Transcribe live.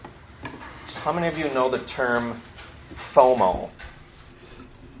How many of you know the term FOMO?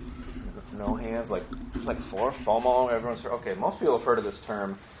 No hands, like 4, FOMO, everyone's heard. Okay, most people have heard of this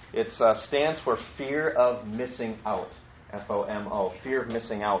term. It stands for fear of missing out, FOMO, fear of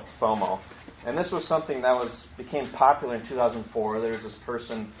missing out, FOMO. And this was something that became popular in 2004. There was this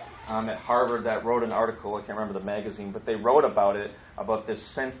person at Harvard that wrote an article, I can't remember the magazine, but they wrote about it, about this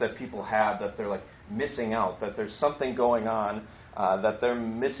sense that people have that they're like missing out, that there's something going on that they're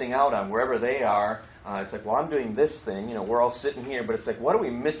missing out on wherever they are. It's like, well, I'm doing this thing, we're all sitting here, but it's like, what are we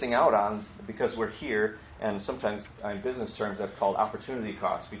missing out on because we're here? And sometimes in business terms that's called opportunity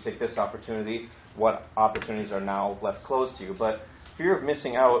cost. If you take this opportunity, what opportunities are now left closed to you? But fear of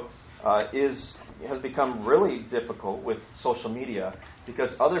missing out has become really difficult with social media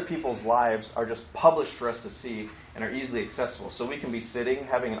because other people's lives are just published for us to see and are easily accessible. So we can be sitting,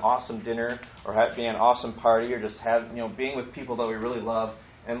 having an awesome dinner, or being an awesome party, or just being with people that we really love,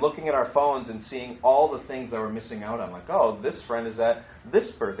 and looking at our phones and seeing all the things that we're missing out on. Like, oh, this friend is at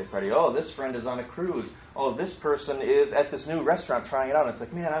this birthday party. Oh, this friend is on a cruise. Oh, this person is at this new restaurant trying it out. And it's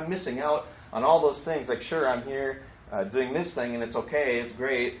like, man, I'm missing out on all those things. Like, sure, I'm here doing this thing, and it's okay, it's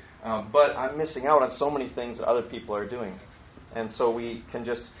great, but I'm missing out on so many things that other people are doing. And so we can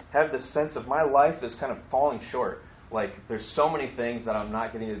just have this sense of my life is kind of falling short. Like, there's so many things that I'm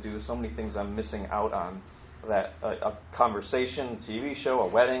not getting to do, so many things I'm missing out on. That a conversation, TV show, a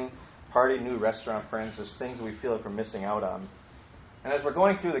wedding, party, new restaurant, friends, there's things that we feel like we're missing out on. And as we're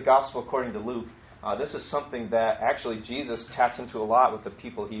going through the Gospel according to Luke, this is something that actually Jesus taps into a lot with the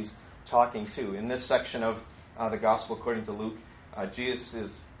people he's talking to. In this section of the Gospel according to Luke, Jesus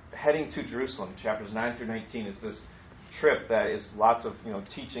is heading to Jerusalem. Chapters 9 through 19 is this trip that is lots of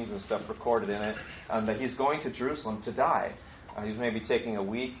teachings and stuff recorded in it, that he's going to Jerusalem to die. He's maybe taking a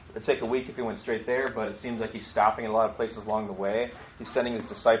week. It'd take a week if he went straight there, but it seems like he's stopping at a lot of places along the way. He's sending his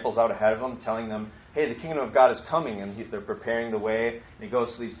disciples out ahead of him, telling them, hey, the kingdom of God is coming, and they're preparing the way. And he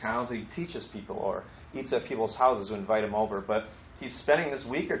goes to these towns and he teaches people or eats at people's houses who invite him over. But he's spending this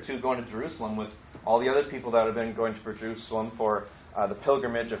week or two going to Jerusalem with all the other people that have been going to Jerusalem for the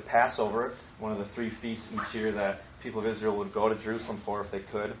pilgrimage of Passover, one of the 3 feasts each year that people of Israel would go to Jerusalem for if they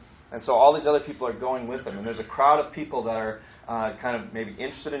could. And so all these other people are going with him. And there's a crowd of people that are kind of maybe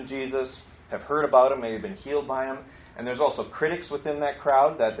interested in Jesus, have heard about him, maybe been healed by him. And there's also critics within that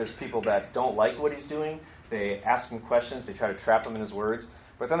crowd, that there's people that don't like what he's doing. They ask him questions. They try to trap him in his words.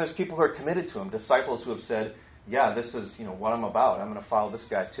 But then there's people who are committed to him, disciples who have said, yeah, this is what I'm about. I'm going to follow this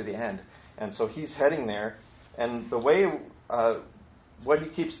guy to the end. And so he's heading there. And the way, what he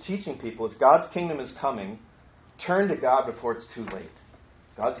keeps teaching people is God's kingdom is coming. Turn to God before it's too late.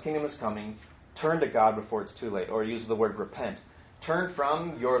 God's kingdom is coming. Turn to God before it's too late. Or use the word repent. Turn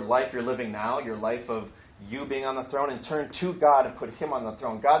from your life you're living now, your life of you being on the throne, and turn to God and put Him on the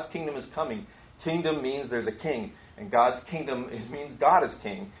throne. God's kingdom is coming. Kingdom means there's a king. And God's kingdom means God is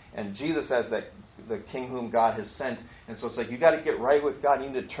king. And Jesus as the king whom God has sent. And so it's like you got to get right with God. You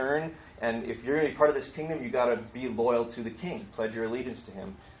need to turn. And if you're going to be part of this kingdom, you got to be loyal to the king. Pledge your allegiance to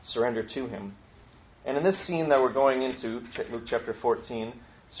Him. Surrender to Him. And in this scene that we're going into, Luke chapter 14,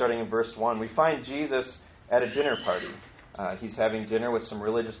 starting in verse 1, we find Jesus at a dinner party. He's having dinner with some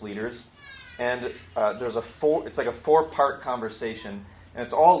religious leaders. And it's like a 4-part conversation. And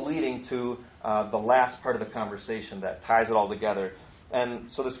it's all leading to the last part of the conversation that ties it all together. And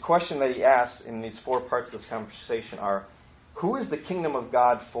so this question that he asks in these 4 parts of this conversation are, who is the kingdom of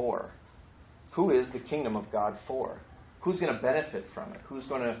God for? Who is the kingdom of God for? Who's going to benefit from it? Who's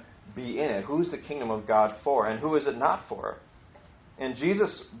going to be in it? Who's the kingdom of God for? And who is it not for? And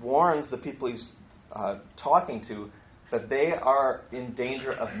Jesus warns the people he's talking to that they are in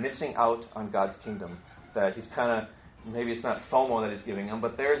danger of missing out on God's kingdom. That he's kind of, maybe it's not FOMO that he's giving them,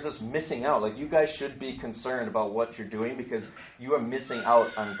 but there's this missing out. Like, you guys should be concerned about what you're doing because you are missing out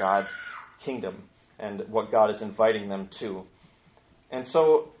on God's kingdom and what God is inviting them to. And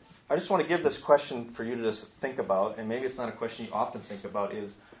so I just want to give this question for you to just think about, and maybe it's not a question you often think about,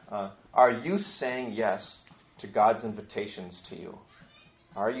 is are you saying yes to God's invitations to you?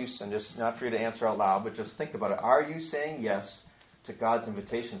 Are you, and just not for you to answer out loud, but just think about it. Are you saying yes to God's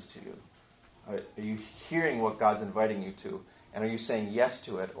invitations to you? Are you hearing what God's inviting you to? And are you saying yes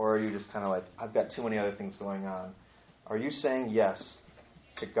to it? Or are you just kind of like, I've got too many other things going on? Are you saying yes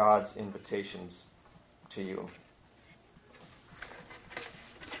to God's invitations to you?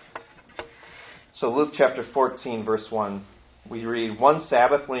 So Luke chapter 14, verse 1, we read, one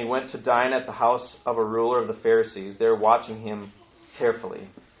Sabbath when he went to dine at the house of a ruler of the Pharisees, they were watching him carefully.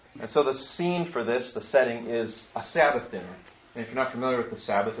 And so the scene for this, the setting, is a Sabbath dinner. And if you're not familiar with the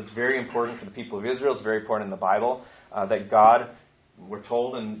Sabbath, it's very important for the people of Israel. It's very important in the Bible that God we're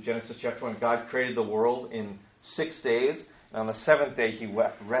told in Genesis chapter 1, God created the world in 6 days, and on the seventh day He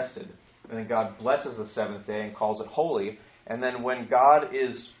rested. And then God blesses the seventh day and calls it holy. And then when God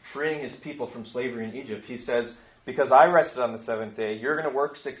is freeing His people from slavery in Egypt, He says, because I rested on the seventh day, you're going to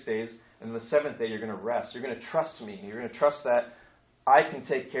work 6 days, and the seventh day you're going to rest. You're going to trust me. You're going to trust that I can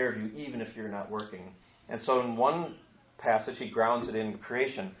take care of you even if you're not working. And so in one passage, He grounds it in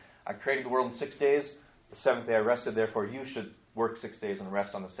creation. I created the world in 6 days. The seventh day I rested. Therefore, you should work 6 days and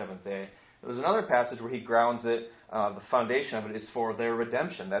rest on the seventh day. There's another passage where He grounds it. The foundation of it is for their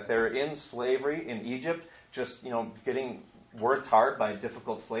redemption, that they're in slavery in Egypt, just getting worked hard by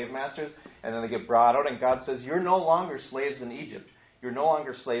difficult slave masters, and then they get brought out, and God says, you're no longer slaves in Egypt. You're no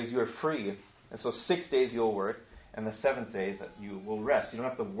longer slaves. You are free. And so 6 days you'll work, and the seventh day that you will rest. You don't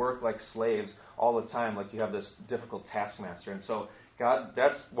have to work like slaves all the time, like you have this difficult taskmaster. And so God,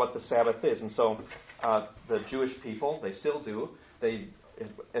 that's what the Sabbath is. And so the Jewish people, they still do.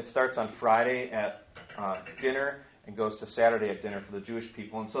 It starts on Friday at dinner and goes to Saturday at dinner for the Jewish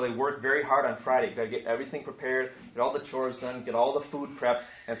people. And so they work very hard on Friday. You've got to get everything prepared, get all the chores done, get all the food prepped.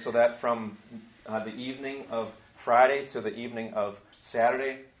 And so that from the evening of Friday to the evening of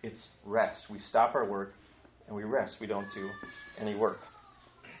Saturday, it's rest. We stop our work and we rest. We don't do any work.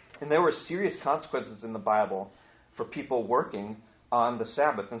 And there were serious consequences in the Bible for people working on the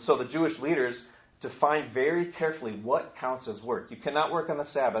Sabbath. And so the Jewish leaders defined very carefully what counts as work. You cannot work on the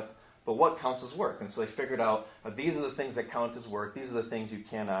Sabbath, but what counts as work? And so they figured out, these are the things that count as work. These are the things you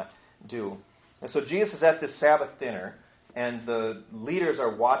cannot do. And so Jesus is at this Sabbath dinner, and the leaders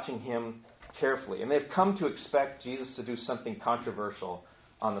are watching Him carefully. And they've come to expect Jesus to do something controversial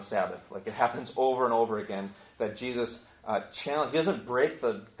on the Sabbath. Like it happens over and over again, that Jesus challenges. He doesn't break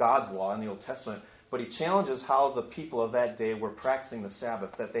God's law in the Old Testament, but He challenges how the people of that day were practicing the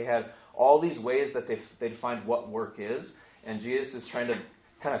Sabbath, that they had all these ways that they defined what work is. And Jesus is trying to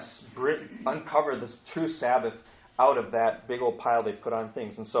kind of uncover the true Sabbath out of that big old pile they put on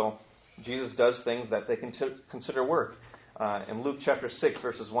things. And so Jesus does things that they consider work. In Luke chapter 6,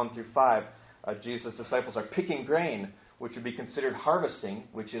 verses 1 through 5, Jesus' disciples are picking grain, which would be considered harvesting,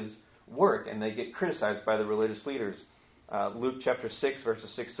 which is work, and they get criticized by the religious leaders. Luke chapter 6, verses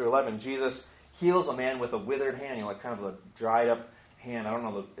 6 through 11, Jesus heals a man with a withered hand, like kind of a dried up hand. I don't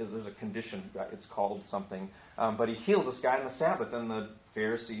know, there's a condition, it's called something. But He heals this guy on the Sabbath, and the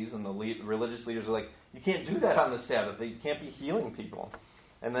Pharisees and the religious leaders are like, you can't do that on the Sabbath. You can't be healing people.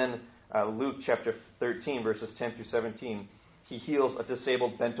 And then Luke chapter 13, verses 10 through 17, He heals a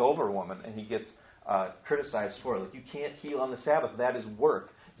disabled, bent-over woman, and He gets criticized for it. Like, you can't heal on the Sabbath. That is work.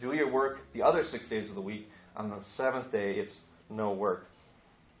 Do your work the other 6 days of the week. On the seventh day, it's no work.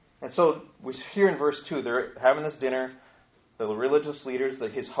 And so we hear in verse 2, they're having this dinner. The religious leaders,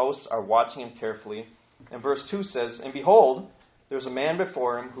 His hosts, are watching Him carefully. And verse 2 says, and behold, there was a man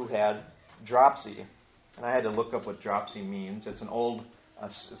before Him who had dropsy. And I had to look up what dropsy means. It's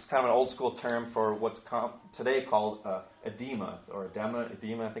it's kind of an old school term for what's today called edema, or edema,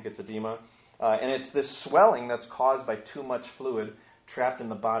 I think it's edema. And it's this swelling that's caused by too much fluid trapped in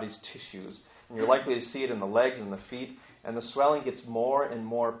the body's tissues. And you're likely to see it in the legs and the feet. And the swelling gets more and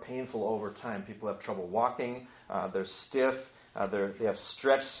more painful over time. People have trouble walking. They're stiff. They have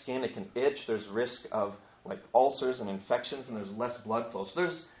stretched skin. It can itch. There's risk of ulcers and infections, and there's less blood flow.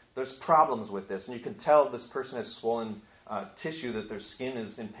 So there's problems with this. And you can tell this person has swollen tissue, that their skin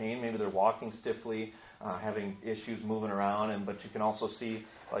is in pain. Maybe they're walking stiffly, having issues moving around. But you can also see,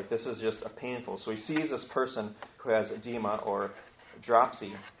 this is just painful. So he sees this person who has edema or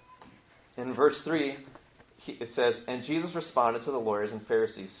dropsy. In verse 3, it says, and Jesus responded to the lawyers and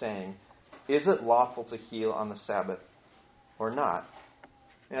Pharisees, saying, is it lawful to heal on the Sabbath or not?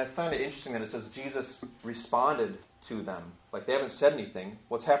 And I find it interesting that it says Jesus responded to them. They haven't said anything.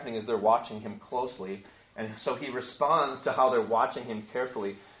 What's happening is they're watching Him closely. And so He responds to how they're watching Him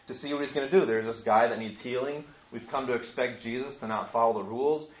carefully to see what He's going to do. There's this guy that needs healing. We've come to expect Jesus to not follow the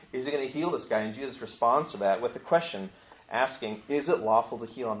rules. Is He going to heal this guy? And Jesus responds to that with a question, asking, is it lawful to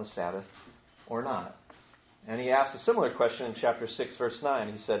heal on the Sabbath or not? And He asked a similar question in chapter 6, verse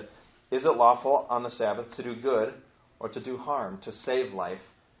 9. He said, is it lawful on the Sabbath to do good or to do harm, to save life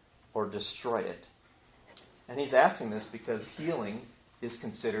or destroy it? And He's asking this because healing is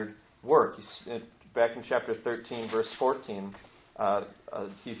considered work. Back in chapter 13, verse 14,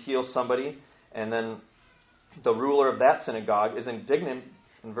 He heals somebody, and then the ruler of that synagogue is indignant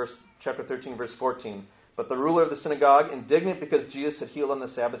in chapter 13, verse 14. But the ruler of the synagogue, indignant because Jesus had healed on the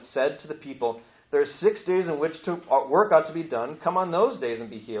Sabbath, said to the people, there are 6 days in which work ought to be done. Come on those days and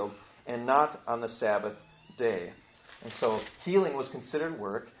be healed, and not on the Sabbath day. And so healing was considered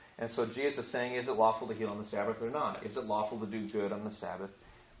work, And so Jesus is saying, is it lawful to heal on the Sabbath or not? Is it lawful to do good on the Sabbath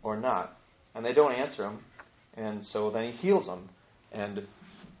or not? And they don't answer him. And so then he heals them. And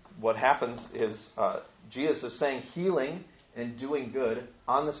what happens is Jesus is saying healing and doing good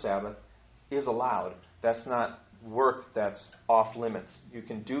on the Sabbath is allowed. That's not work that's off limits. You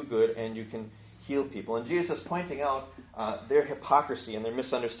can do good and you can heal people. And Jesus is pointing out their hypocrisy and their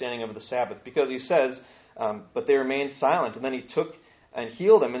misunderstanding of the Sabbath, because he says, but they remained silent. And then he took and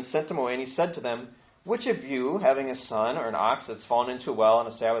healed them and sent them away. And he said to them, which of you, having a son or an ox that's fallen into a well on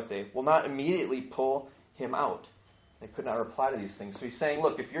a Sabbath day, will not immediately pull him out? They could not reply to these things. So he's saying,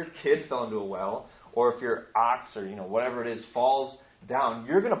 look, if your kid fell into a well, or if your ox or whatever it is falls down,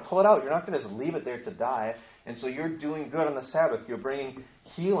 you're going to pull it out. You're not going to just leave it there to die. And so you're doing good on the Sabbath. You're bringing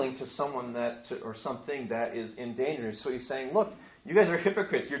healing to someone or something that is in danger. So he's saying, look, you guys are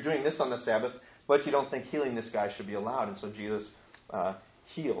hypocrites. You're doing this on the Sabbath, but you don't think healing this guy should be allowed. And so Jesus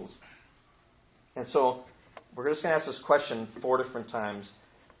heals. And so we're just going to ask this question 4 different times.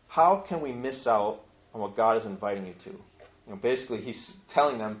 How can we miss out on what God is inviting you to? Basically, he's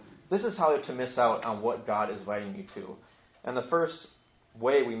telling them, this is how to miss out on what God is inviting you to. And the first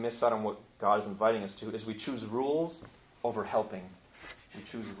way we miss out on what God is inviting us to is we choose rules over helping. We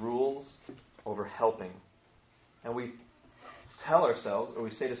choose rules over helping. And we tell ourselves, or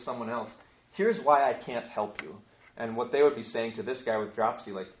we say to someone else, here's why I can't help you. And what they would be saying to this guy with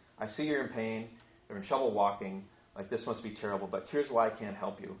dropsy, like, I see you're in pain, you're in trouble walking, like this must be terrible, but here's why I can't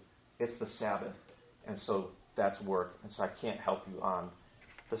help you. It's the Sabbath. And so that's work. And so I can't help you on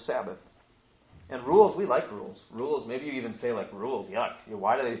the Sabbath. And rules, we like rules. Rules, maybe you even say like rules, yuck.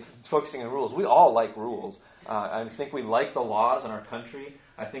 Why are they focusing on rules? We all like rules. I think we like the laws in our country.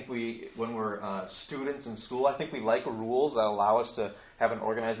 I think when we're students in school, I think we like rules that allow us to have an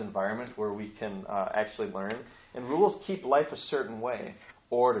organized environment where we can actually learn. And rules keep life a certain way.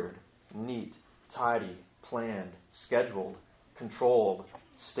 Ordered, neat, tidy, planned, scheduled, controlled,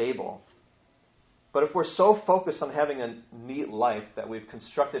 stable. But if we're so focused on having a neat life that we've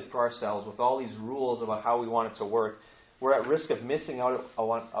constructed for ourselves with all these rules about how we want it to work, we're at risk of missing out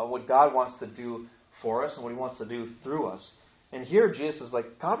on what God wants to do for us and what He wants to do through us. And here Jesus is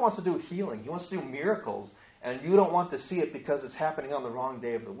like, God wants to do healing. He wants to do miracles. And you don't want to see it because it's happening on the wrong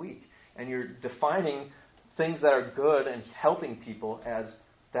day of the week. And you're defining things that are good and helping people as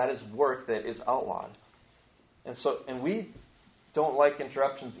that is work that is outlawed. And we don't like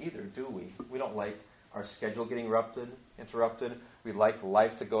interruptions either, do we? We don't like our schedule getting interrupted. We like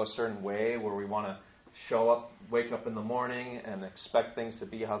life to go a certain way where we want to show up, wake up in the morning and expect things to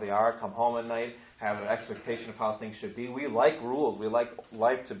be how they are, come home at night, have an expectation of how things should be. We like rules. We like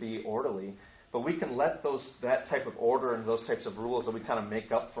life to be orderly. But we can let that type of order and those types of rules that we kind of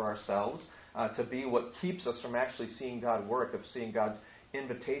make up for ourselves to be what keeps us from actually seeing God work, of seeing God's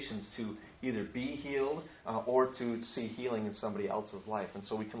invitations to either be healed or to see healing in somebody else's life. And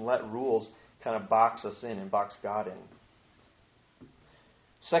so we can let rules kind of box us in and box God in.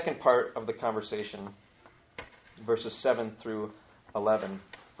 Second part of the conversation, verses 7 through 11.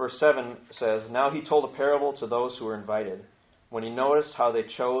 Verse 7 says, Now he told a parable to those who were invited, when he noticed how they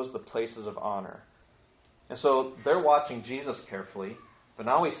chose the places of honor. And so they're watching Jesus carefully, but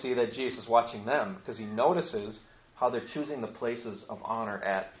now we see that Jesus is watching them because he notices how they're choosing the places of honor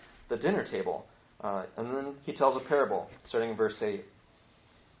at the dinner table. And then he tells a parable, starting in verse 8.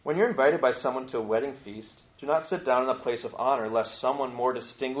 When you're invited by someone to a wedding feast, do not sit down in the place of honor, lest someone more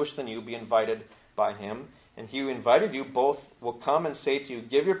distinguished than you be invited by him. And he who invited you both will come and say to you,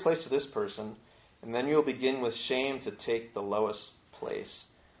 Give your place to this person, and then you will begin with shame to take the lowest place.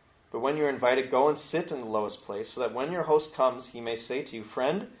 But when you're invited, go and sit in the lowest place, so that when your host comes, he may say to you,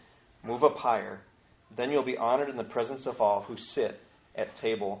 Friend, move up higher. Then you'll be honored in the presence of all who sit at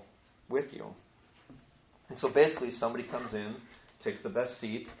table with you. And so basically somebody comes in, takes the best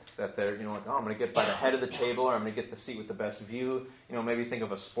seat that they're, like, I'm going to get by the head of the table, or I'm going to get the seat with the best view. Maybe think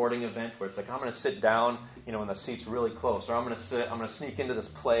of a sporting event where it's like, I'm going to sit down, and the seat's really close. Or I'm going to sneak into this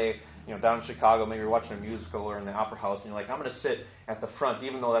play, down in Chicago, maybe you're watching a musical or in the opera house, and you're like, I'm going to sit at the front,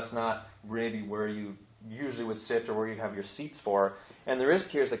 even though that's not really where you usually would sit or where you have your seats for. And the risk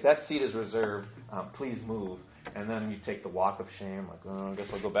here is like, that seat is reserved, please move. And then you take the walk of shame, like, I guess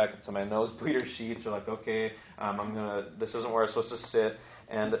I'll go back to my nosebleeder sheets. You're like, okay, this isn't where I'm supposed to sit.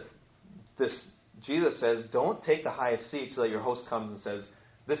 And Jesus says, don't take the highest seat so that your host comes and says,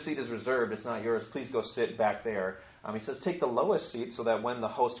 this seat is reserved, it's not yours, please go sit back there. He says, take the lowest seat so that when the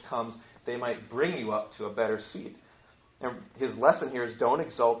host comes, they might bring you up to a better seat. And his lesson here is don't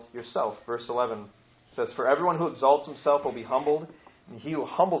exalt yourself. Verse 11 says, For everyone who exalts himself will be humbled, and he who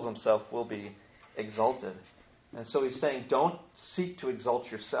humbles himself will be exalted. And so he's saying, don't seek to exalt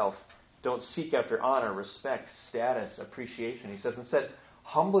yourself. Don't seek after honor, respect, status, appreciation. He says instead,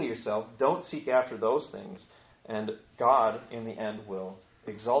 humble yourself. Don't seek after those things. And God, in the end, will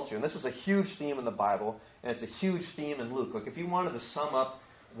exalt you. And this is a huge theme in the Bible, and it's a huge theme in Luke. Like, if you wanted to sum up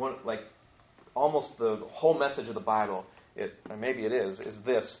almost the whole message of the Bible, or maybe it is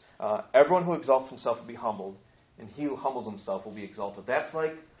this. Everyone who exalts himself will be humbled, and he who humbles himself will be exalted. That's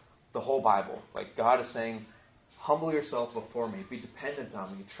like the whole Bible. Like, God is saying, humble yourself before me. Be dependent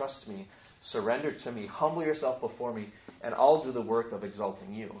on me. Trust me. Surrender to me. Humble yourself before me, and I'll do the work of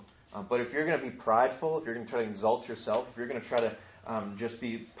exalting you. But if you're going to be prideful, if you're going to try to exalt yourself, if you're going to try to just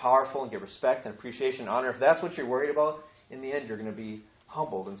be powerful and get respect and appreciation and honor, if that's what you're worried about, in the end you're going to be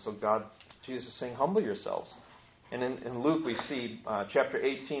humbled. And so Jesus is saying, humble yourselves. And in Luke we see chapter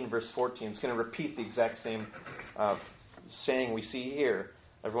 18, verse 14. It's going to repeat the exact same saying we see here.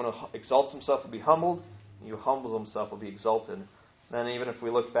 Everyone who exalts himself will be humbled. He who humbles himself will be exalted. And then even if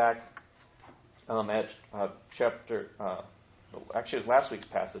we look back at chapter... actually, it was last week's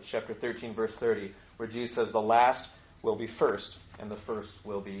passage, chapter 13, verse 30, where Jesus says, the last will be first, and the first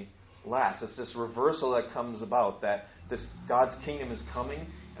will be last. It's this reversal that comes about, that this God's kingdom is coming,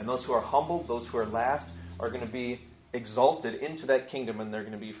 and those who are humbled, those who are last, are going to be exalted into that kingdom, and they're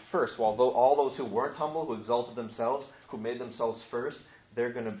going to be first. While all those who weren't humble, who exalted themselves, who made themselves first,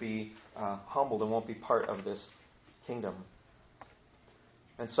 they're going to be humbled and won't be part of this kingdom.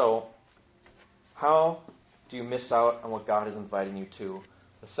 And so, how do you miss out on what God is inviting you to?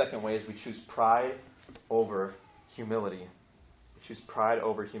 The second way is we choose pride over humility. We choose pride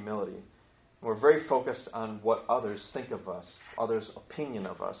over humility. And we're very focused on what others think of us, others' opinion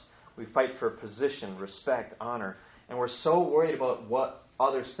of us. We fight for position, respect, honor. And we're so worried about what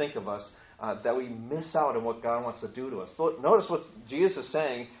others think of us that we miss out on what God wants to do to us. So notice what Jesus is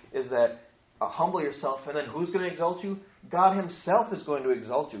saying is that humble yourself, and then who's going to exalt you? God himself is going to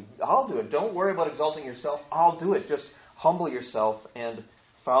exalt you. I'll do it. Don't worry about exalting yourself. I'll do it. Just humble yourself and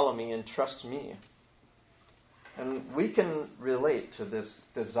follow me and trust me. And we can relate to this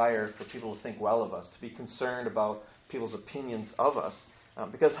desire for people to think well of us, to be concerned about people's opinions of us.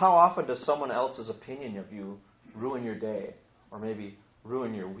 Because how often does someone else's opinion of you ruin your day, or maybe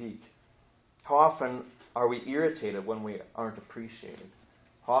ruin your week? How often are we irritated when we aren't appreciated?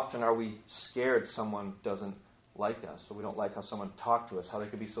 How often are we scared someone doesn't like us, or we don't like how someone talked to us, how they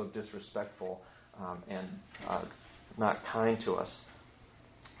could be so disrespectful and not kind to us?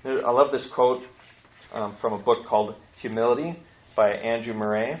 I love this quote from a book called Humility by Andrew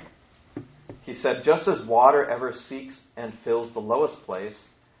Murray. He said, just as water ever seeks and fills the lowest place,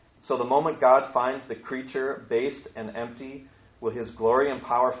 so the moment God finds the creature base and empty, will his glory and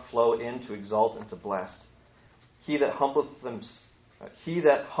power flow in to exalt and to bless. He that humbleth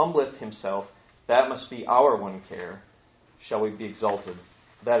himself, that must be our one care. Shall we be exalted?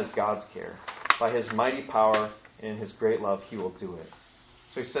 That is God's care. By his mighty power and in his great love, he will do it.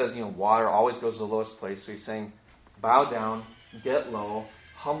 So he says, water always goes to the lowest place. So he's saying, bow down, get low,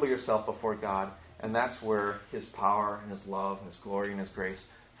 humble yourself before God, and that's where his power and his love and his glory and his grace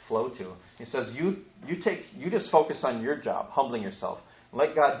flow to. He says, you just focus on your job, humbling yourself.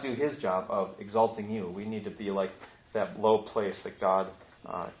 Let God do his job of exalting you. We need to be like that low place that God's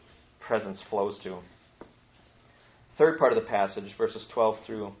presence flows to. Third part of the passage, verses 12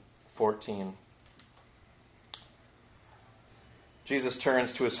 through 14. Jesus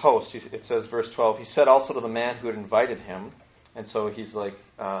turns to his host. It says, verse 12, he said also to the man who had invited him, and so he's like,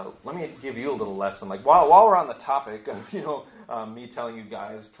 let me give you a little lesson. Like, while we're on the topic of, me telling you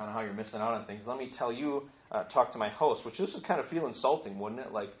guys kind of how you're missing out on things, let me tell you, talk to my host, which this would kind of feel insulting, wouldn't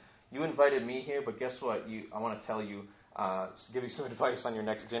it? Like, you invited me here, but guess what? I want to tell you, give you some advice on your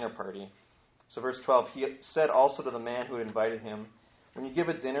next dinner party. So verse 12, he said also to the man who had invited him, when you give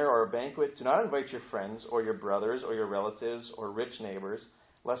a dinner or a banquet, do not invite your friends or your brothers or your relatives or rich neighbors,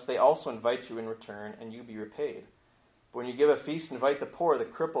 lest they also invite you in return and you be repaid. But when you give a feast, invite the poor, the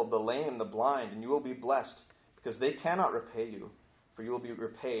crippled, the lame, the blind, and you will be blessed, because they cannot repay you, for you will be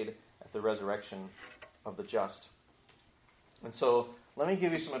repaid at the resurrection of the just. And so let me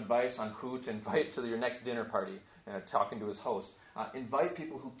give you some advice on who to invite to your next dinner party, talking to his host. Invite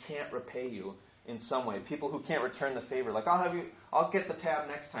people who can't repay you in some way, people who can't return the favor. Like, I'll get the tab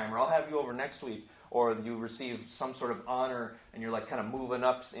next time, or I'll have you over next week, or you receive some sort of honor, and you're like kind of moving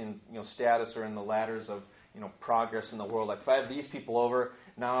up in status or in the ladders of progress in the world. Like, if I have these people over,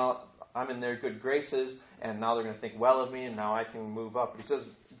 now I'm in their good graces, and now they're going to think well of me, and now I can move up. He says,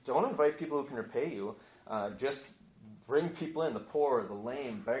 don't invite people who can repay you. Just bring people in, the poor, the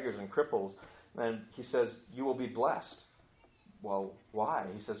lame, beggars, and cripples. And he says, you will be blessed. Well, why?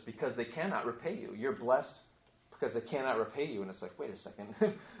 He says, because they cannot repay you. You're blessed because they cannot repay you. And it's like, wait a second.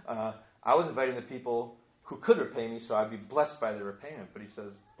 I was inviting the people who could repay me, so I'd be blessed by their repayment. But he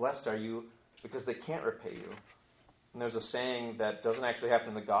says, blessed are you because they can't repay you. And there's a saying that doesn't actually happen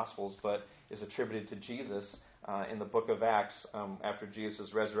in the Gospels, but is attributed to Jesus in the book of Acts, after Jesus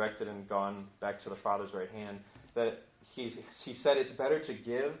is resurrected and gone back to the Father's right hand, that he said it's better to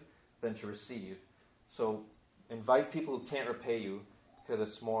give than to receive. So invite people who can't repay you, because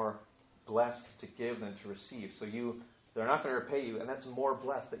it's more blessed to give than to receive. So they're not going to repay you, and that's more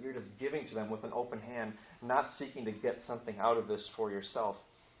blessed that you're just giving to them with an open hand, not seeking to get something out of this for yourself.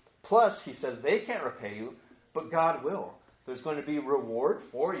 Plus, he says they can't repay you, but God will. There's going to be reward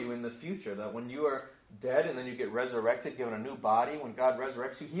for you in the future, that when you are dead and then you get resurrected, given a new body, when God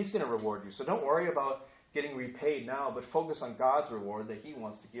resurrects you, He's going to reward you. So don't worry about getting repaid now, but focus on God's reward that He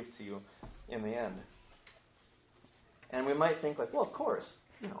wants to give to you in the end. And we might think like, well, of course,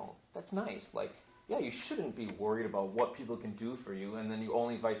 that's nice. Like, yeah, you shouldn't be worried about what people can do for you, and then you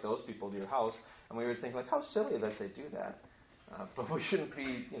only invite those people to your house. And we would think like, how silly that they do that. But we shouldn't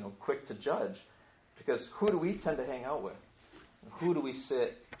be, quick to judge, because who do we tend to hang out with? Who do we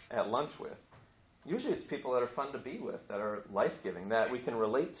sit at lunch with? Usually it's people that are fun to be with, that are life-giving, that we can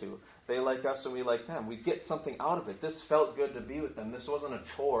relate to. They like us and we like them. We get something out of it. This felt good to be with them. This wasn't a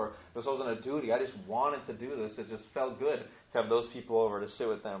chore. This wasn't a duty. I just wanted to do this. It just felt good to have those people over to sit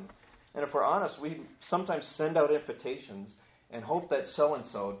with them. And if we're honest, we sometimes send out invitations and hope that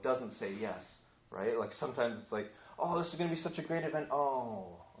so-and-so doesn't say yes, right? Like sometimes it's like, oh, this is going to be such a great event. Oh,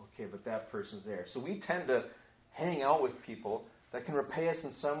 okay, but that person's there. So we tend to hang out with people that can repay us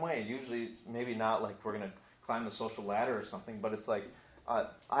in some way. Usually it's maybe not like we're going to climb the social ladder or something, but it's like,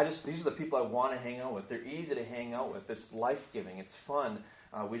 these are the people I want to hang out with. They're easy to hang out with. It's life-giving. It's fun.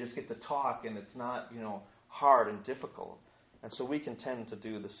 We just get to talk, and it's not, hard and difficult. And so we can tend to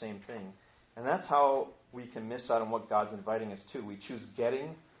do the same thing. And that's how we can miss out on what God's inviting us to. We choose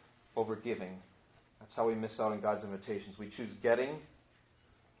getting over giving. That's how we miss out on God's invitations. We choose getting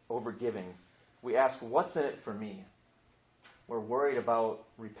over giving. We ask, what's in it for me? We're worried about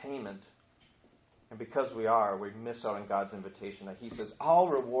repayment. And because we miss out on God's invitation. He says, I'll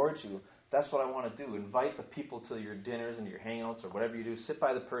reward you. That's what I want to do. Invite the people to your dinners and your hangouts or whatever you do. Sit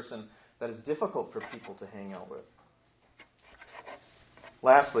by the person that is difficult for people to hang out with.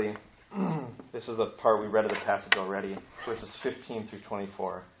 Lastly, this is the part we read of the passage already, verses 15 through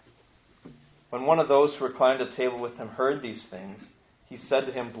 24. When one of those who reclined at table with him heard these things, he said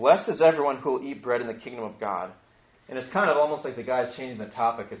to him, blessed is everyone who will eat bread in the kingdom of God. And it's kind of almost like the guy's changing the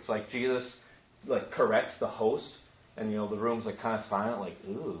topic. It's like Jesus corrects the host, and the room's kind of silent, like,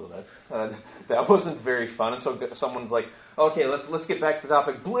 ooh, that wasn't very fun. And so someone's like, okay, let's get back to the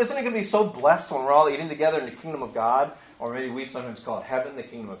topic. Isn't it going to be so blessed when we're all eating together in the kingdom of God? Or maybe we sometimes call it heaven, the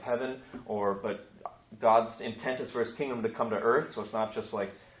kingdom of heaven. But God's intent is for His kingdom to come to earth, so it's not just like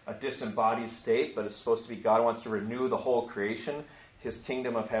a disembodied state, but it's supposed to be God wants to renew the whole creation, His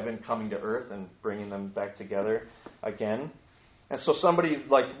kingdom of heaven coming to earth and bringing them back together again. And so somebody's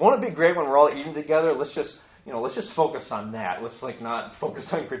like, won't it be great when we're all eating together? Let's just focus on that. Let's not focus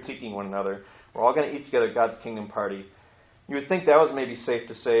on critiquing one another. We're all going to eat together at God's kingdom party. You would think that was maybe safe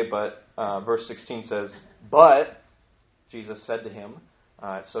to say, but verse 16 says, but Jesus said to him,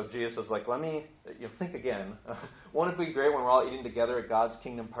 so Jesus is like, let me think again. Won't it be great when we're all eating together at God's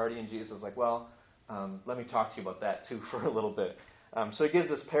kingdom party? And Jesus is like, well, let me talk to you about that too for a little bit. So he gives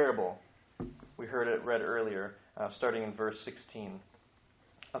this parable. We heard it read earlier, starting in verse 16.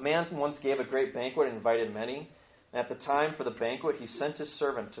 A man once gave a great banquet and invited many. And at the time for the banquet, he sent his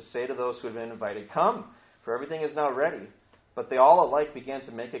servant to say to those who had been invited, come, for everything is now ready. But they all alike began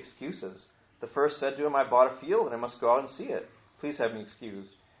to make excuses. The first said to him, I bought a field, and I must go out and see it. Please have me excused.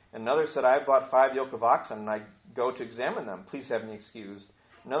 And another said, I have bought 5 yoke of oxen, and I go to examine them. Please have me excused.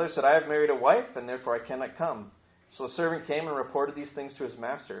 Another said, I have married a wife, and therefore I cannot come. So the servant came and reported these things to his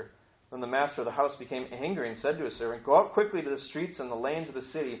master. Then the master of the house became angry and said to his servant, go out quickly to the streets and the lanes of the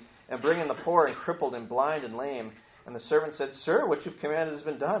city, and bring in the poor and crippled and blind and lame. And the servant said, Sir, what you've commanded has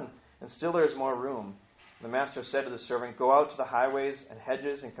been done, and still there is more room. The master said to the servant, go out to the highways and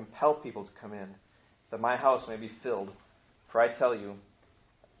hedges and compel people to come in, that my house may be filled. For I tell you,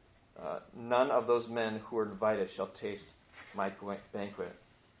 none of those men who are invited shall taste my banquet.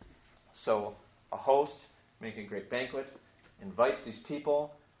 So a host making a great banquet invites these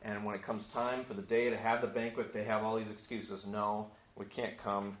people, and when it comes time for the day to have the banquet, they have all these excuses. No, we can't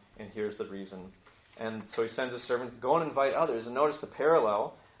come, and here's the reason. And so he sends his servant, go and invite others. And notice the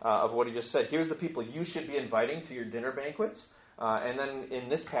parallel of what he just said. Here's the people you should be inviting to your dinner banquets. And then in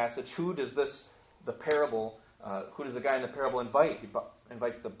this passage, who does the guy in the parable invite? He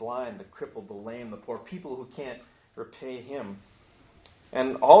invites the blind, the crippled, the lame, the poor, people who can't repay him.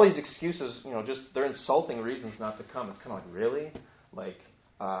 And all these excuses, just they're insulting reasons not to come. It's kind of like, really? Like,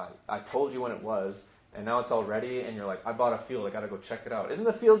 I told you when it was, and now it's all ready, and you're like, I bought a field, I got to go check it out. Isn't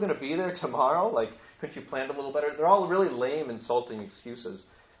the field going to be there tomorrow? Like, couldn't you plan it a little better? They're all really lame, insulting excuses.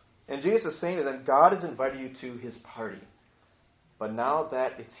 And Jesus is saying to them, God has invited you to his party. But now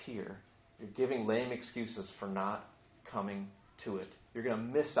that it's here, you're giving lame excuses for not coming to it. You're going to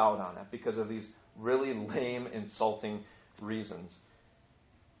miss out on it because of these really lame, insulting reasons.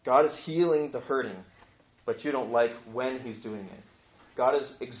 God is healing the hurting, but you don't like when he's doing it. God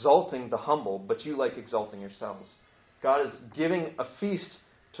is exalting the humble, but you like exalting yourselves. God is giving a feast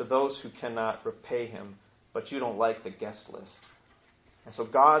to those who cannot repay him, but you don't like the guest list. And so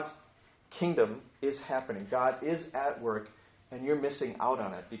God's kingdom is happening. God is at work, and you're missing out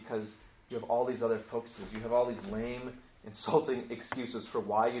on it because you have all these other focuses. You have all these lame, insulting excuses for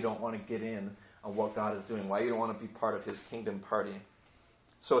why you don't want to get in on what God is doing, why you don't want to be part of his kingdom party.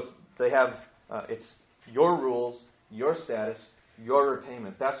 So it's your rules, your status, your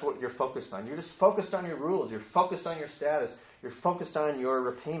repayment. That's what you're focused on. You're just focused on your rules. You're focused on your status. You're focused on your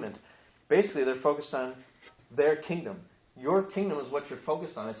repayment. Basically, they're focused on their kingdom. Your kingdom is what you're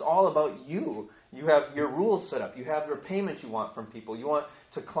focused on. It's all about you. You have your rules set up. You have repayment you want from people. You want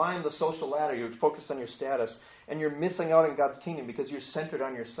to climb the social ladder. You're focused on your status. And you're missing out on God's kingdom because you're centered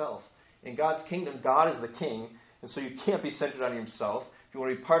on yourself. In God's kingdom, God is the king, and so you can't be centered on yourself. If you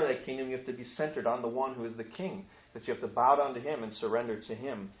want to be part of that kingdom, you have to be centered on the one who is the king, that you have to bow down to him and surrender to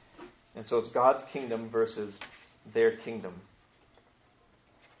him. And so it's God's kingdom versus their kingdom.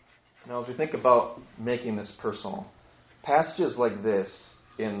 Now, as we think about making this personal, passages like this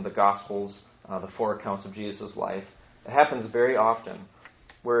in the Gospels, the 4 accounts of Jesus' life, it happens very often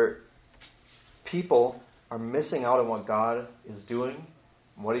where people are missing out on what God is doing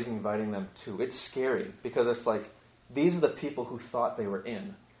and what he's inviting them to. It's scary because it's like, these are the people who thought they were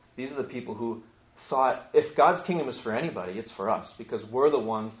in. These are the people who thought, if God's kingdom is for anybody, it's for us because we're the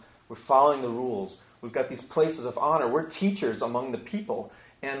ones, we're following the rules. We've got these places of honor. We're teachers among the people.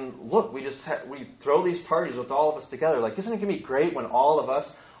 And look, we throw these parties with all of us together. Like, isn't it going to be great when all of us,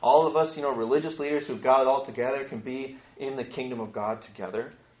 religious leaders who've got it all together can be in the kingdom of God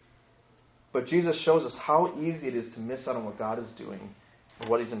together? But Jesus shows us how easy it is to miss out on what God is doing and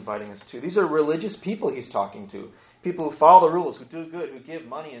what he's inviting us to. These are religious people he's talking to. People who follow the rules, who do good, who give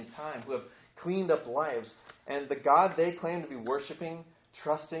money and time, who have cleaned up lives. And the God they claim to be worshiping,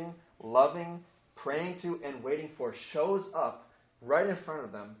 trusting, loving, praying to, and waiting for shows up right in front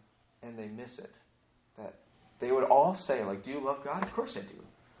of them, and they miss it. That they would all say, like, do you love God? Of course I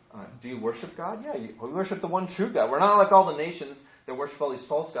do. Do you worship God? Yeah, we worship the one true God. We're not like all the nations that worship all these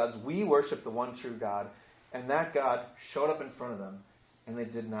false gods. We worship the one true God. And that God showed up in front of them, and they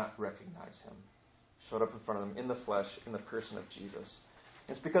did not recognize him. Showed up in front of them in the flesh, in the person of Jesus.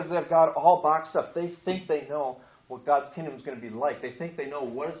 It's because they have God all boxed up. They think they know what God's kingdom is going to be like. They think they know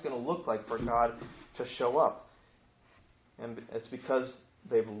what it's going to look like for God to show up. And it's because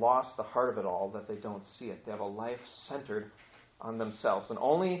they've lost the heart of it all that they don't see it. They have a life centered on themselves. And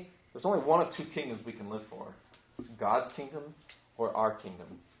there's only one of two kingdoms we can live for. God's kingdom or our kingdom.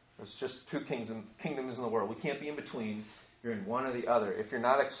 There's just two kingdoms in the world. We can't be in between. You're in one or the other. If you're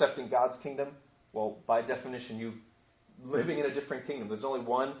not accepting God's kingdom, well, by definition, you're living in a different kingdom. There's only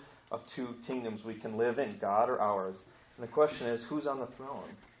one of two kingdoms we can live in, God or ours. And the question is, who's on the throne?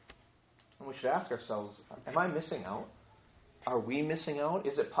 And we should ask ourselves, am I missing out? Are we missing out?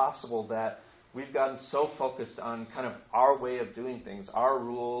 Is it possible that we've gotten so focused on kind of our way of doing things, our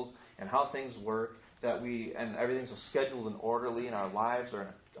rules, and how things work, and everything's so scheduled and orderly in our lives or in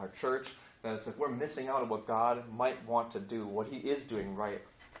our church, that it's like we're missing out on what God might want to do, what he is doing right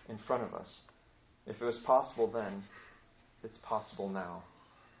in front of us. If it was possible then, it's possible now.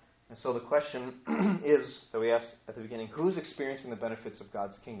 And so the question is, that we asked at the beginning, who's experiencing the benefits of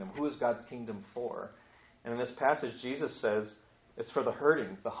God's kingdom? Who is God's kingdom for? And in this passage, Jesus says it's for the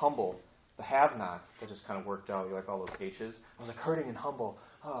hurting, the humble, the have-nots. That just kind of worked out. You like all those H's? I was like, hurting and humble.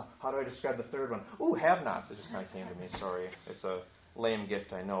 Oh, how do I describe the third one? Ooh, have-nots. It just kind of came to me. Sorry. It's a lame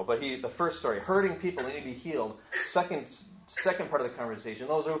gift, I know. But the first story, hurting people, they need to be healed. Second part of the conversation,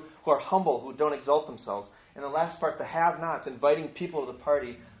 those who are humble, who don't exalt themselves. And the last part, the have-nots, inviting people to the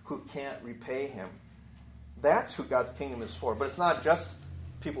party who can't repay him. That's who God's kingdom is for. But it's not just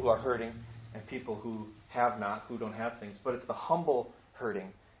people who are hurting and people who have not, who don't have things, but it's the humble hurting.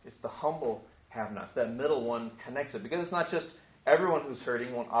 It's the humble have-nots. That middle one connects it. Because it's not just everyone who's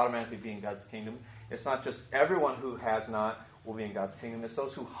hurting won't automatically be in God's kingdom. It's not just everyone who has not will be in God's kingdom. It's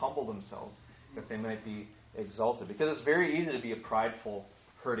those who humble themselves that they might be exalted. Because it's very easy to be a prideful,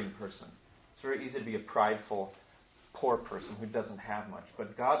 hurting person. It's very easy to be a prideful, poor person who doesn't have much.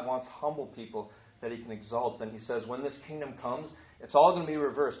 But God wants humble people that He can exalt. And He says, when this kingdom comes, it's all going to be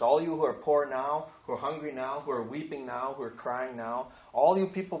reversed. All you who are poor now, who are hungry now, who are weeping now, who are crying now, all you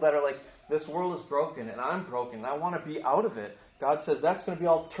people that are like, this world is broken and I'm broken and I want to be out of it, God says that's going to be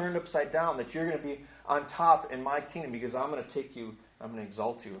all turned upside down, that you're going to be on top in my kingdom because I'm going to take you, I'm going to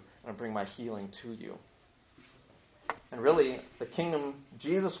exalt you, and I'm going to bring my healing to you. And really, the kingdom,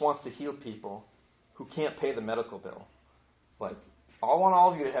 Jesus wants to heal people who can't pay the medical bill. Like, I want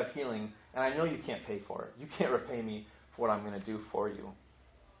all of you to have healing, and I know you can't pay for it. You can't repay me for what I'm going to do for you.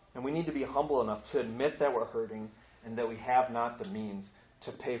 And we need to be humble enough to admit that we're hurting and that we have not the means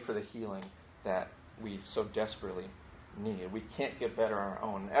to pay for the healing that we so desperately need. We can't get better on our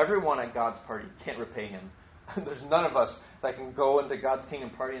own. Everyone at God's party can't repay Him. There's none of us that can go into God's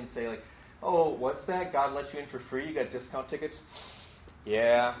kingdom party and say, like, oh, what's that? God let you in for free? You got discount tickets?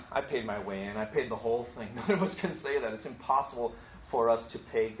 Yeah, I paid my way in. I paid the whole thing. None of us can say that. It's impossible for us to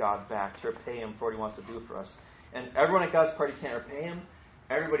pay God back, to repay Him for what He wants to do for us. And everyone at God's party can't repay Him.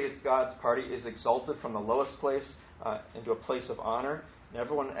 Everybody at God's party is exalted from the lowest place into a place of honor. And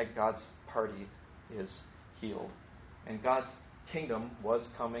everyone at God's party is healed. And God's kingdom was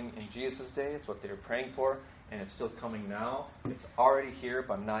coming in Jesus' day. It's what they were praying for. And it's still coming now. It's already here,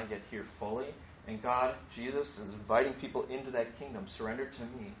 but not yet here fully. And God, Jesus, is inviting people into that kingdom. Surrender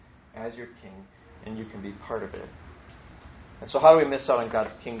to me as your king, and you can be part of it. And so how do we miss out on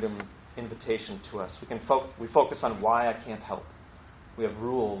God's kingdom invitation to us? We focus on why I can't help. We have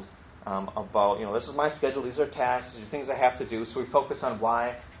rules about, this is my schedule, these are tasks, these are things I have to do, so we focus on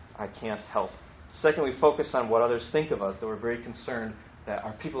why I can't help. Second, we focus on what others think of us, that we're very concerned that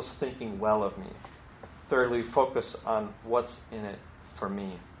are people thinking well of me. Thirdly, we focus on what's in it for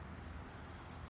me.